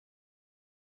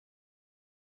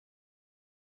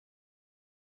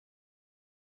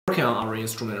working on our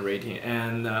instrument rating,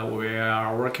 and we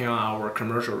are working on our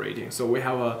commercial rating. So we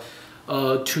have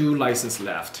 2 licenses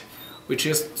left, which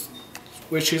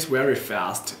is very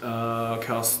fast,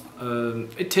 because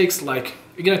it's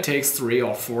gonna take 3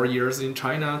 or 4 years in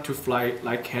China to fly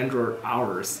like 100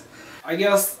 hours. I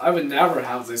guess I would never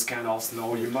have this kind of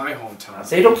snow in my hometown.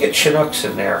 They don't get Chinooks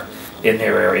in their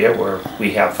area where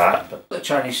we have that. But the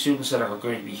Chinese students that are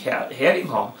going to be heading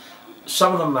home,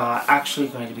 some of them are actually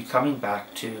going to be coming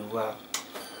back to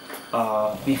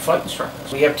be flight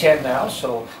instructors. We have 10 now,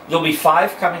 so there'll be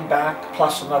 5 coming back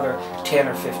plus another 10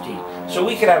 or 15. So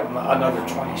we could have another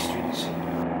 20 students